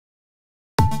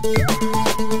Hi,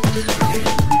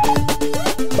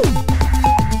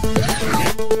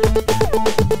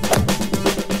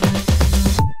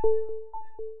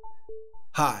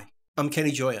 I'm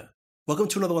Kenny Joya. Welcome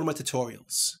to another one of my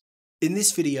tutorials. In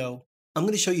this video, I'm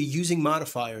going to show you using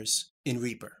modifiers in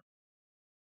REAPER.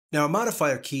 Now, our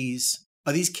modifier keys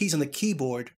are these keys on the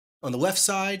keyboard on the left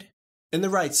side and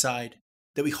the right side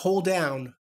that we hold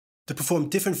down to perform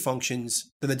different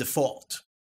functions than the default.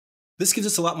 This gives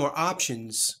us a lot more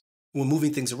options when we're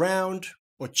moving things around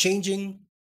or changing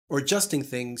or adjusting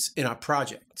things in our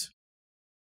project.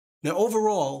 Now,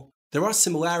 overall, there are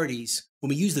similarities when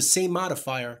we use the same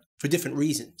modifier for different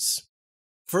reasons.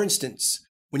 For instance,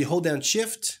 when you hold down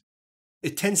Shift,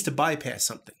 it tends to bypass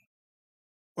something.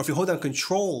 Or if you hold down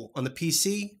Control on the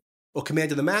PC or Command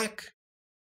on the Mac,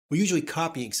 we're usually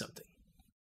copying something.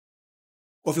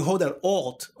 Or if you hold down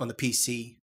Alt on the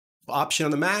PC or Option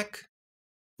on the Mac,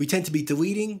 we tend to be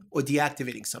deleting or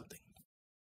deactivating something.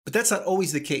 But that's not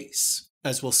always the case,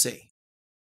 as we'll see.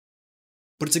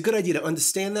 But it's a good idea to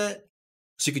understand that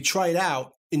so you could try it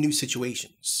out in new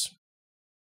situations.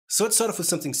 So let's start off with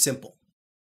something simple.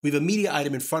 We have a media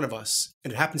item in front of us,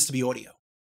 and it happens to be audio.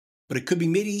 But it could be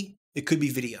MIDI, it could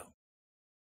be video.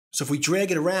 So if we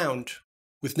drag it around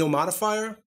with no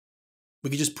modifier, we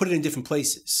can just put it in different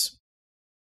places.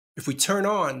 If we turn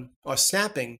on our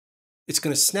snapping, it's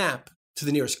going to snap to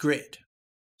the nearest grid.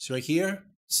 So right here,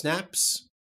 snaps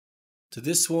to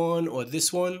this one or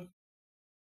this one.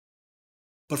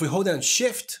 But if we hold down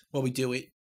Shift while we do it,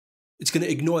 it's going to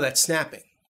ignore that snapping.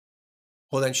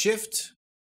 Hold down Shift,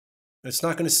 and it's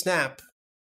not going to snap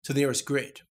to the nearest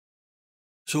grid.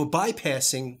 So we're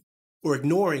bypassing or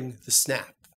ignoring the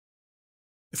snap.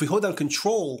 If we hold down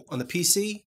Control on the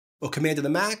PC or Command on the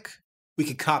Mac, we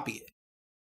can copy it.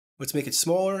 Let's make it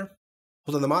smaller,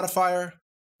 hold on the modifier,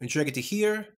 and drag it to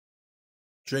here.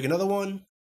 Drag another one.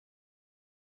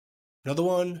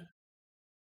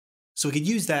 So we could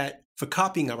use that for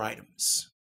copying our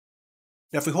items.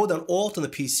 Now if we hold down Alt on the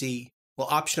PC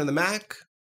or Option on the Mac,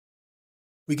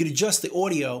 we could adjust the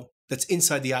audio that's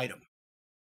inside the item.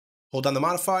 Hold down the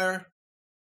modifier,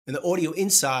 and the audio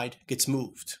inside gets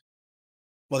moved,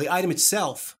 while the item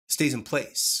itself stays in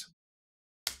place.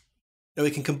 Now we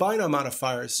can combine our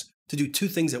modifiers to do two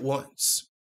things at once.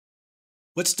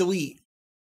 Let's delete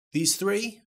these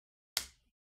three.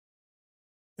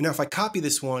 And now if I copy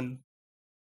this one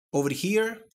over to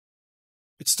here,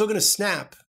 it's still going to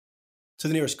snap to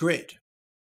the nearest grid.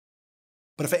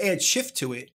 But if I add Shift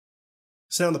to it,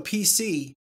 so now on the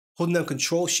PC, holding down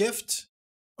Control Shift,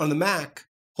 on the Mac,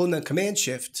 holding down Command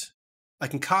Shift, I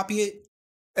can copy it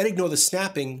and ignore the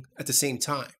snapping at the same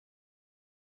time.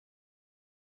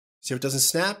 See how it doesn't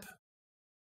snap?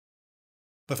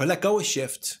 But if I let go of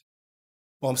Shift,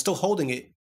 while I'm still holding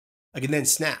it, I can then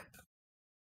snap,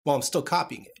 while I'm still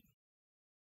copying it.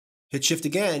 Hit Shift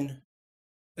again,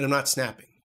 and I'm not snapping.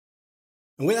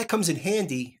 And where that comes in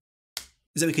handy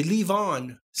is that we could leave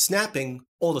on snapping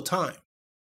all the time.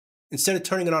 Instead of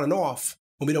turning it on and off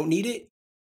when we don't need it,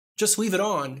 just leave it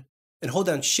on and hold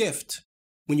down Shift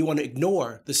when you want to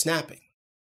ignore the snapping.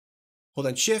 Hold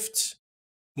down Shift,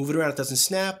 move it around, it doesn't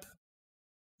snap.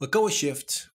 Let go of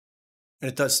Shift, and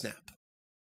it does snap.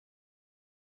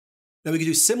 Now we can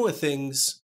do similar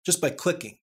things just by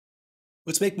clicking.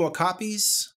 Let's make more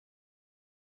copies.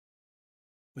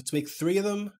 Let's make 3 of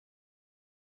them.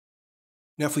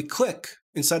 Now if we click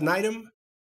inside an item,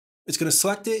 it's going to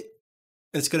select it,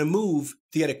 and it's going to move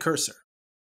the edit cursor.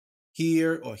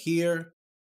 Here or here.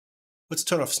 Let's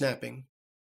turn off snapping.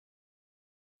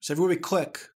 So everywhere we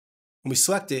click, when we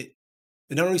select it,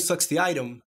 it not only selects the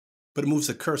item, but it moves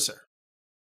the cursor.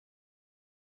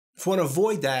 If we want to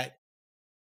avoid that,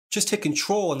 just hit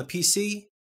Control on the PC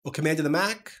or Command on the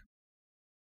Mac,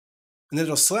 and then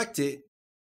it'll select it,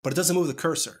 but it doesn't move the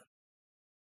cursor.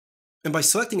 And by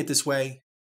selecting it this way,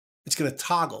 it's going to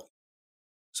toggle.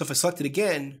 So if I select it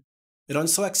again, it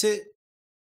unselects it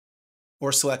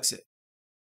or selects it,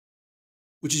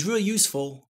 which is really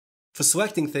useful for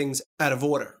selecting things out of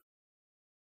order.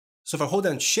 So if I hold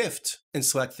down Shift and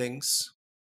select things,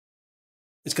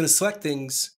 it's going to select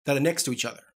things that are next to each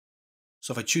other.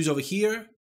 So if I choose over here,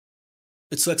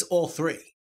 it selects all 3.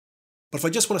 But if I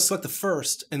just want to select the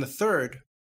first and the third,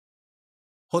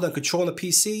 hold down Control on the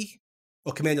PC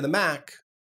or Command on the Mac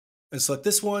and select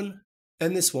this one,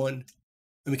 and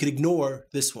we can ignore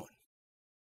this one.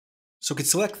 So it can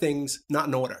select things not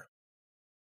in order.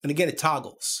 And again, it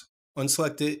toggles.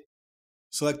 Unselect it,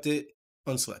 select it,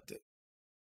 unselect it.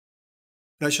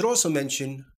 And I should also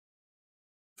mention,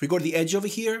 if we go to the edge over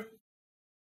here,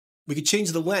 we could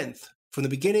change the length from the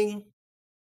beginning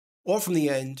or from the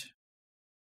end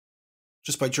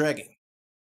just by dragging.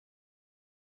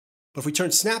 But if we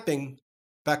turn snapping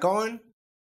back on,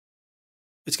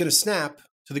 it's going to snap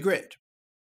to the grid.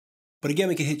 But again,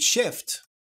 we can hit Shift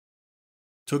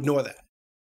to ignore that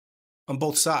on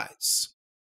both sides.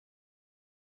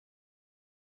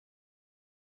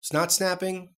 It's not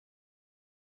snapping.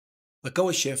 Let go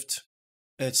of Shift,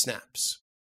 and it snaps.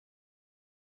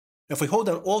 Now, if we hold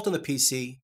down Alt on the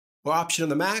PC or Option on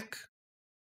the Mac,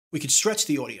 we can stretch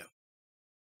the audio.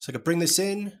 So I could bring this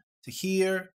in to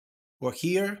here or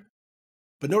here,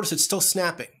 but notice it's still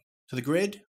snapping to the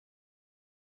grid.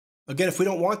 Again, if we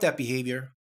don't want that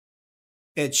behavior,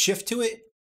 add Shift to it.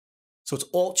 So it's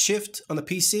Alt-Shift on the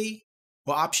PC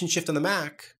or Option-Shift on the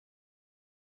Mac.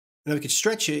 And then we can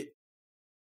stretch it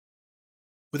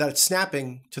without it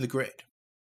snapping to the grid.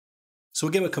 So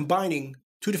again, we're combining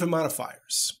two different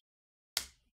modifiers.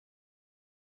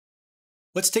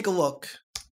 Let's take a look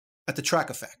at the track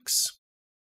effects,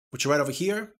 which are right over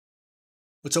here.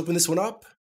 Let's open this one up.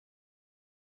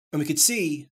 And we can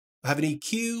see I have an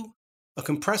EQ, a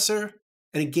compressor,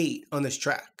 and a gate on this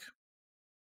track.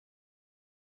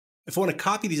 If I want to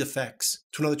copy these effects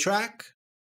to another track,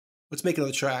 let's make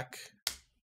another track.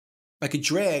 I could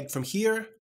drag from here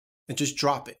and just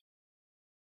drop it.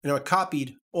 And now I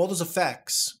copied all those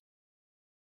effects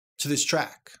to this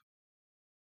track.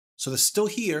 So they're still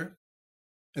here,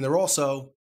 and they're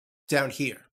also down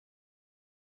here.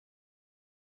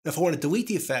 Now if I want to delete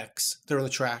the effects that are on the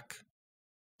track,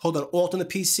 hold on Alt on the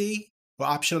PC or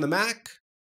Option on the Mac,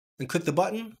 and click the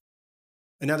button,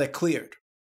 and now they're cleared.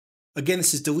 Again,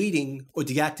 this is deleting or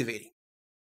deactivating,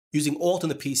 using Alt on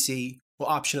the PC or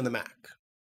Option on the Mac.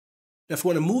 Now if we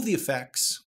want to move the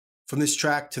effects from this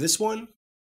track to this one,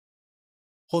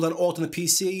 hold on Alt on the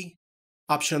PC,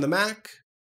 Option on the Mac,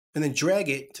 and then drag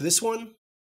it to this one.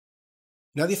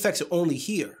 Now the effects are only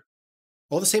here.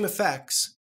 All the same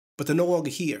effects, but they're no longer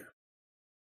here.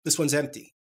 This one's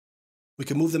empty. We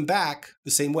can move them back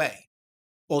the same way.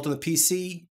 Alt on the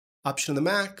PC, Option on the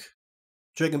Mac,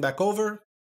 drag them back over,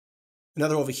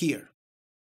 another over here.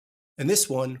 And this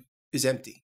one is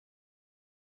empty.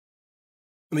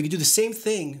 And we can do the same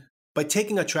thing by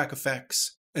taking our track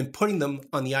effects and putting them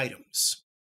on the items.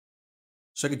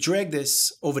 So I could drag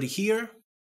this over to here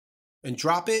and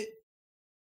drop it.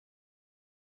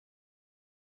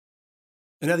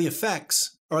 And now the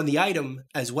effects are on the item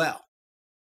as well.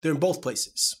 They're in both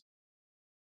places.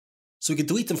 So we could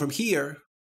delete them from here,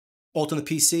 Alt on the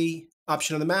PC,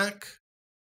 Option on the Mac.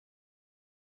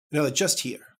 Now they're just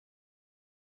here.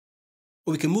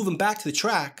 Or we can move them back to the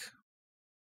track,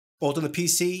 Alt on the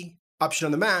PC, Option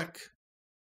on the Mac,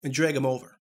 and drag them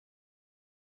over.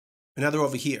 And now they're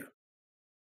over here.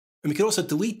 And we can also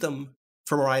delete them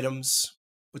from our items.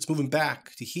 Let's move them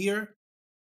back to here,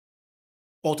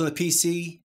 Alt on the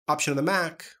PC, Option on the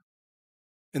Mac,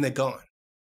 and they're gone.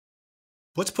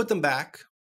 Let's put them back.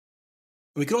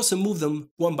 And we can also move them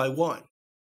one by one.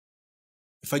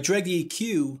 If I drag the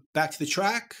EQ back to the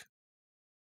track,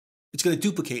 it's going to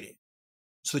duplicate it.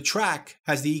 So the track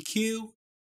has the EQ,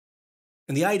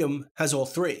 and the item has all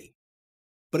three.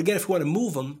 But again, if we want to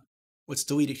move them, let's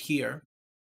delete it here.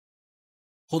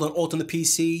 Hold on Alt on the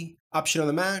PC, Option on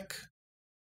the Mac,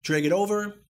 drag it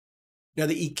over. Now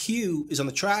the EQ is on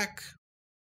the track,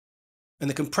 and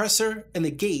the compressor and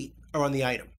the gate are on the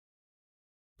item.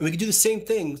 And we can do the same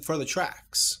thing for other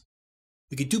tracks.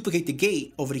 We could duplicate the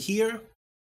gate over to here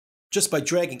just by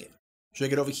dragging it.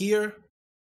 Drag it over here.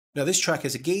 Now this track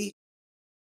has a gate,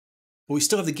 but we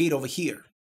still have the gate over here.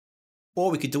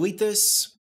 Or we could delete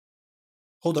this,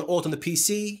 hold on Alt on the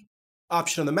PC,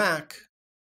 Option on the Mac,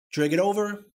 drag it over,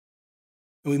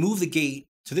 and we move the gate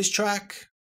to this track,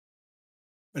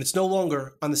 and it's no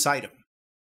longer on this item.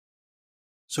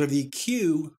 So we have the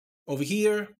EQ over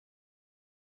here,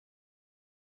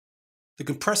 the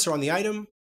compressor on the item,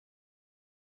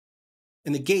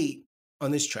 and the gate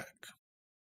on this track.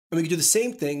 And we can do the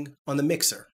same thing on the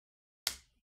mixer.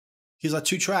 Here's our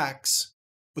two tracks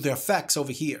with their effects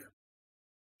over here.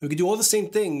 We can do all the same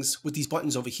things with these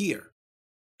buttons over here.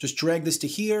 Just drag this to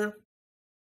here.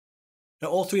 Now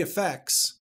all three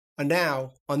effects are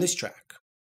now on this track.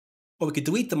 Or we could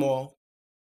delete them all,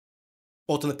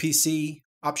 Alt on the PC,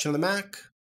 Option on the Mac,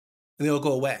 and they'll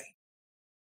go away.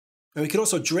 And we can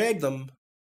also drag them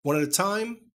one at a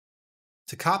time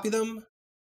to copy them,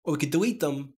 or we could delete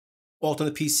them, Alt on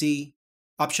the PC,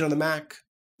 Option on the Mac,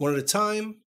 one at a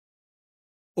time,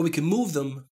 or we can move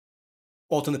them,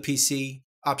 Alt on the PC,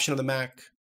 Option on the Mac,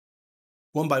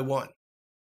 one by one.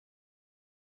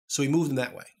 So we move them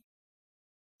that way.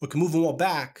 We can move them all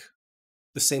back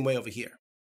the same way over here.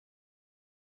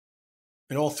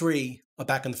 And all three are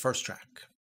back on the first track.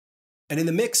 And in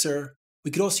the mixer,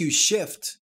 We could also use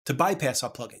Shift to bypass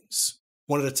our plugins.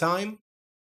 One at a time.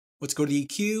 Let's go to the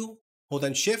EQ, hold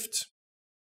down Shift,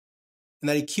 and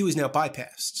that EQ is now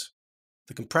bypassed.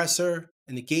 The compressor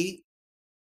and the gate,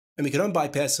 and we can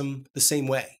unbypass them the same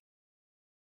way.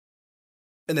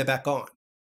 And they're back on.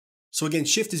 So again,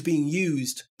 Shift is being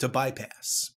used to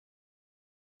bypass.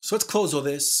 So let's close all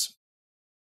this,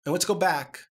 and let's go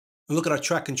back and look at our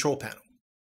track control panel.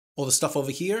 All the stuff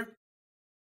over here.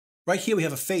 Right here we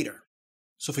have a fader.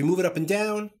 So if we move it up and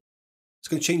down, it's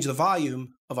going to change the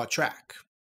volume of our track.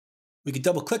 We could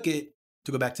double click it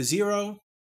to go back to 0,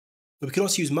 but we can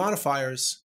also use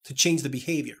modifiers to change the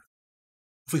behavior.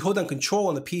 If we hold down Control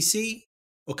on the PC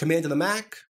or Command on the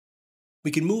Mac,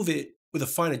 we can move it with a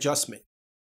fine adjustment.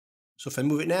 So if I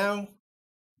move it now, it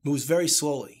moves very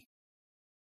slowly,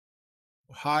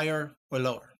 or higher or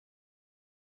lower.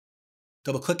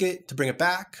 Double click it to bring it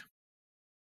back.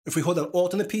 If we hold down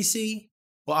Alt on the PC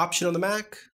or Option on the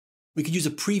Mac, we could use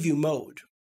a preview mode.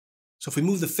 So if we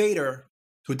move the fader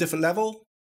to a different level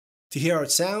to hear how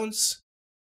it sounds,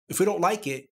 if we don't like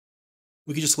it,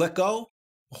 we can just let go,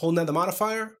 hold down the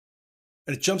modifier,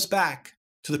 and it jumps back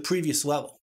to the previous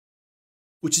level,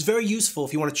 which is very useful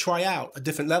if you want to try out a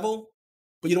different level,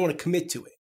 but you don't want to commit to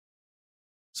it.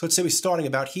 So let's say we're starting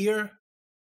about here,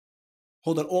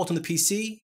 hold on Alt on the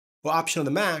PC or Option on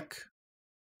the Mac,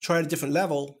 try at a different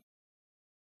level,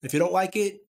 and if you don't like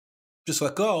it, just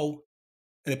let go,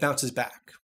 and it bounces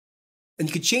back. And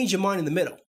you can change your mind in the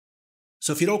middle.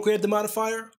 So if you don't grab the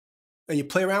modifier, and you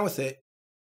play around with it,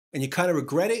 and you kind of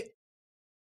regret it,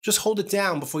 just hold it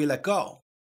down before you let go.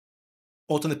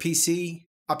 Alt on the PC,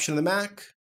 Option on the Mac,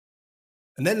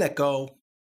 and then let go,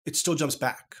 it still jumps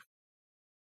back.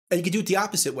 And you can do it the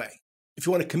opposite way. If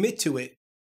you want to commit to it,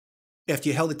 after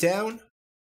you held it down,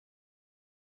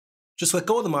 just let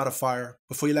go of the modifier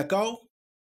before you let go,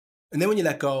 and then when you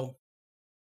let go,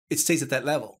 it stays at that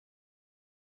level.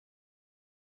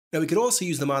 Now we could also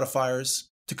use the modifiers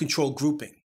to control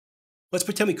grouping. Let's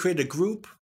pretend we created a group,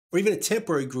 or even a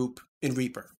temporary group in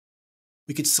REAPER.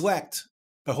 We could select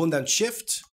by holding down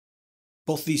Shift,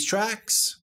 both of these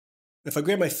tracks. If I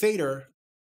grab my fader,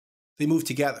 they move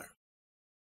together.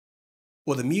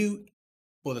 Or the mute,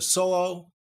 or the solo,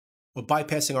 or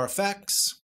bypassing our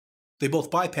effects, they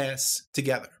both bypass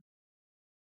together.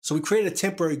 So we created a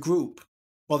temporary group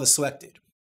while they're selected.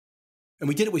 And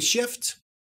we did it with Shift,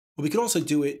 but we can also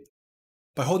do it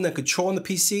by holding down Control on the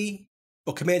PC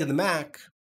or Command on the Mac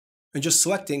and just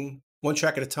selecting one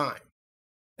track at a time.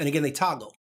 And again, they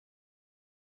toggle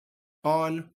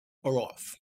on or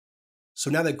off. So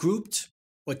now they're grouped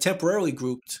or temporarily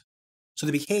grouped, so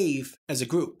they behave as a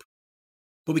group.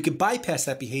 But we can bypass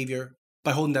that behavior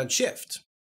by holding down Shift.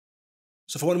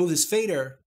 So if I want to move this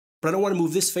fader, but I don't want to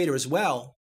move this fader as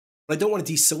well, but I don't want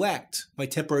to deselect my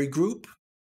temporary group,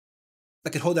 I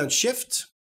can hold down Shift,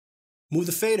 move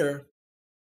the fader,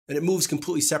 and it moves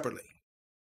completely separately.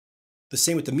 The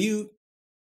same with the mute,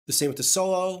 the same with the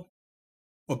solo,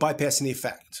 or bypassing the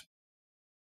effect.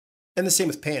 And the same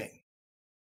with panning.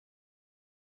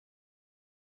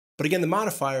 But again, the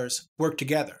modifiers work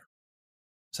together.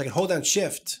 So I can hold down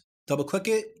Shift, double click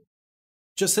it,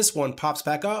 just this one pops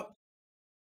back up.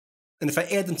 And if I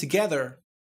add them together,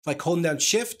 like holding down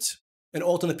Shift and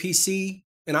Alt on the PC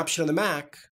and Option on the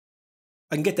Mac,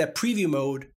 I can get that preview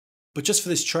mode, but just for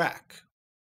this track.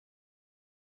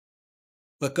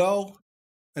 Let go,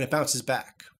 and it bounces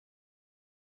back.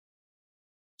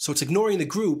 So it's ignoring the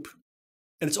group,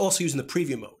 and it's also using the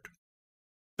preview mode.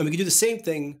 And we can do the same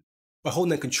thing by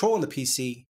holding down Control on the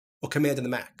PC or Command on the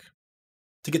Mac.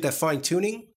 To get that fine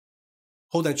tuning,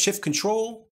 hold down Shift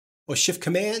Control or Shift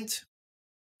Command.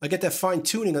 I get that fine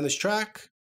tuning on this track,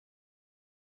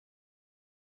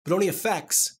 but only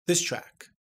affects this track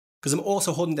because I'm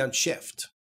also holding down Shift.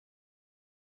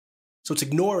 So it's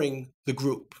ignoring the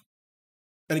group.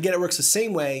 And again, it works the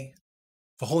same way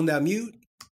for holding down mute,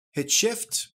 hit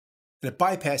Shift, and it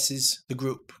bypasses the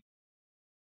group.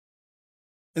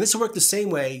 And this will work the same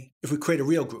way if we create a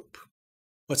real group.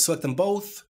 Let's select them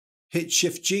both, hit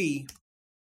Shift G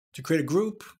to create a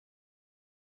group.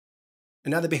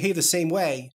 And now they behave the same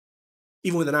way,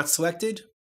 even when they're not selected.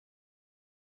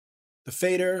 The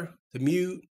fader, the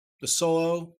mute, the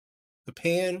solo, the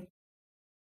pan.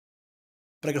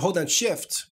 But I can hold down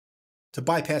Shift to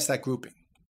bypass that grouping.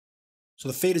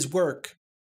 So the faders work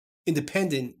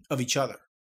independent of each other.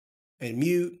 And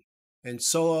mute, and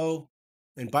solo,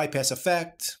 and bypass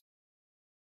effect,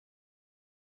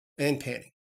 and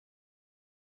panning.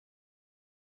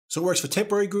 So it works for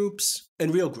temporary groups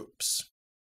and real groups.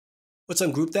 Let's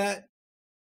ungroup that.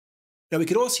 Now we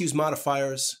could also use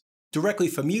modifiers directly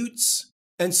for mutes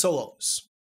and solos.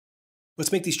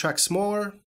 Let's make these tracks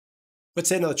smaller. Let's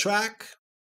say another track.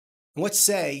 And let's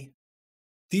say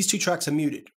these two tracks are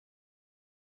muted.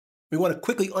 We want to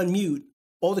quickly unmute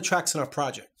all the tracks in our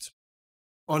project.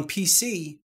 On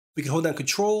PC, we can hold down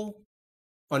Control.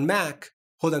 On Mac,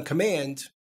 hold down Command,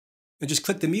 and just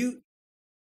click the mute,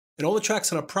 and all the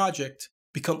tracks in our project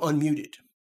become unmuted.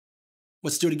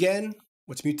 Let's do it again.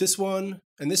 Let's mute this one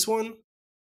and this one.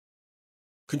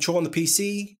 Control on the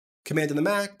PC, Command on the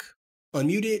Mac,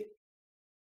 unmute it,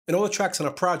 and all the tracks on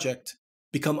our project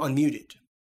become unmuted.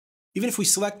 Even if we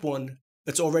select one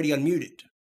that's already unmuted,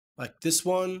 like this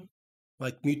one,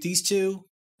 like mute these two,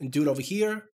 and do it over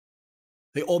here,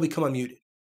 they all become unmuted.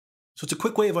 So it's a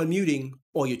quick way of unmuting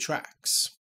all your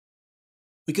tracks.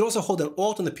 We can also hold down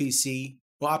Alt on the PC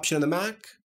or Option on the Mac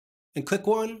and click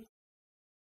one,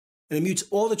 and it mutes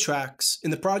all the tracks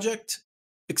in the project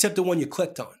except the one you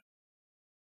clicked on.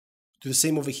 Do the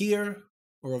same over here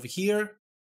or over here.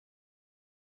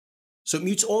 So it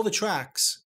mutes all the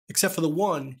tracks except for the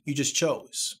one you just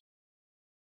chose.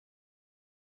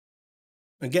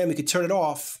 Again, we could turn it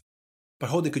off by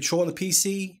holding Control on the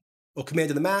PC or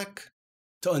Command on the Mac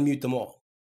to unmute them all.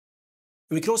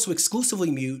 And we can also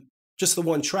exclusively mute just the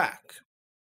one track.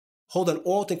 Hold down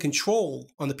Alt and Control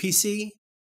on the PC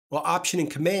or Option and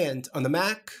Command on the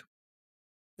Mac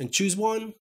and choose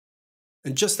one,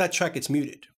 and just that track gets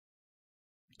muted.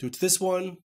 Do it to this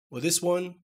one or this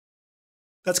one.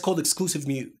 That's called exclusive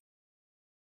mute.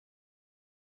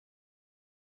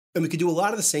 And we can do a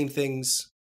lot of the same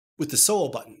things with the solo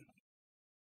button.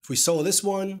 If we solo this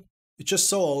one, it just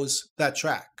solos that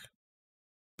track.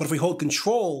 But if we hold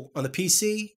Control on the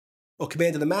PC or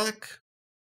Command on the Mac,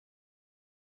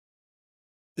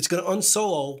 it's going to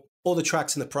unsolo all the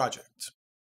tracks in the project.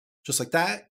 Just like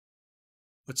that.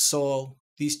 Let's solo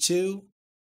these two.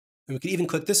 And we can even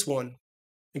click this one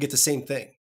and get the same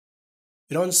thing.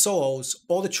 It unsolos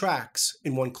all the tracks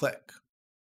in one click.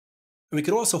 And we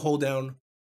can also hold down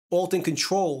Alt and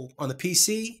Control on the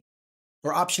PC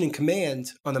or Option and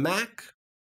Command on the Mac,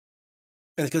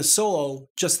 and it can solo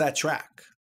just that track.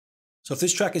 So if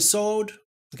this track is soloed,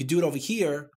 we can do it over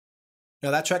here.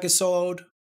 Now that track is soloed,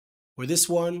 or this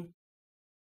one.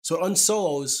 So it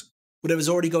unsolos whatever's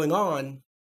already going on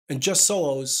and just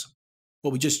solos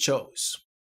what we just chose.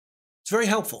 It's very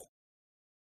helpful.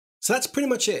 So that's pretty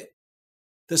much it.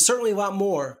 There's certainly a lot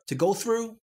more to go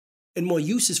through and more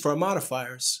uses for our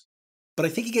modifiers, but I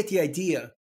think you get the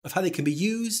idea of how they can be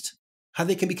used, how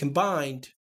they can be combined,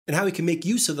 and how we can make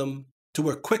use of them to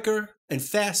work quicker and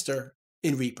faster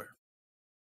in Reaper.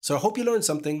 So I hope you learned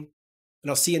something, and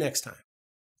I'll see you next time.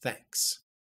 Thanks.